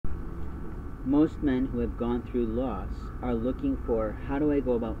Most men who have gone through loss are looking for, how do I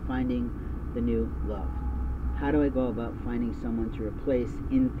go about finding the new love? How do I go about finding someone to replace,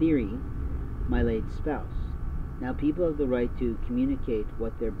 in theory, my late spouse? Now, people have the right to communicate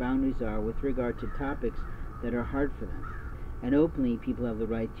what their boundaries are with regard to topics that are hard for them. And openly, people have the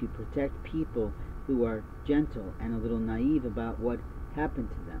right to protect people who are gentle and a little naive about what happened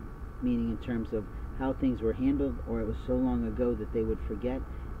to them, meaning in terms of how things were handled, or it was so long ago that they would forget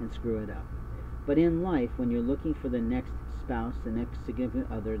and screw it up. But in life, when you're looking for the next spouse, the next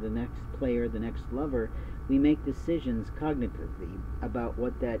significant other, the next player, the next lover, we make decisions cognitively about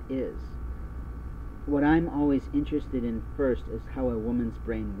what that is. What I'm always interested in first is how a woman's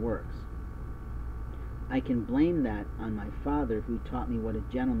brain works. I can blame that on my father, who taught me what a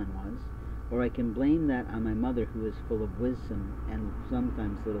gentleman was, or I can blame that on my mother, who is full of wisdom and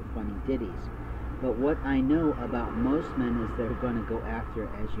sometimes little funny ditties. But what I know about most men is they're going to go after,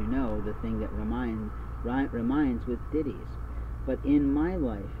 as you know, the thing that reminds with ditties. But in my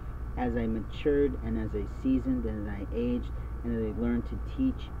life, as I matured and as I seasoned and as I aged and as I learned to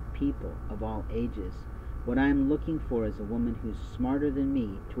teach people of all ages, what I'm looking for is a woman who's smarter than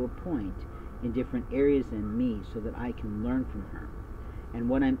me to a point in different areas than me, so that I can learn from her. And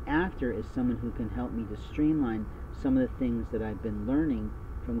what I'm after is someone who can help me to streamline some of the things that I've been learning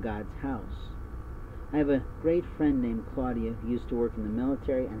from God's house. I have a great friend named Claudia who used to work in the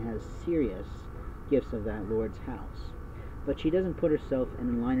military and has serious gifts of that Lord's house. But she doesn't put herself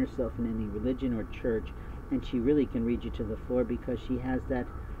and align herself in any religion or church, and she really can read you to the floor because she has that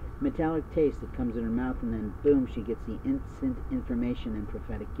metallic taste that comes in her mouth, and then boom, she gets the instant information and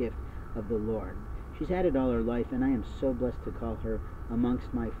prophetic gift of the Lord. She's had it all her life, and I am so blessed to call her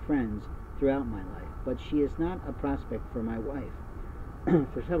amongst my friends throughout my life. But she is not a prospect for my wife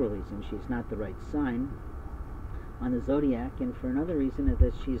for several reasons. She's not the right sign on the zodiac, and for another reason is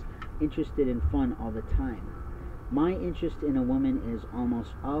that she's interested in fun all the time. My interest in a woman is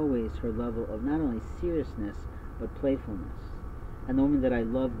almost always her level of not only seriousness but playfulness. And the woman that I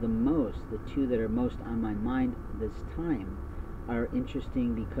love the most, the two that are most on my mind this time, are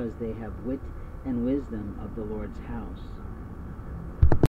interesting because they have wit and wisdom of the Lord's house.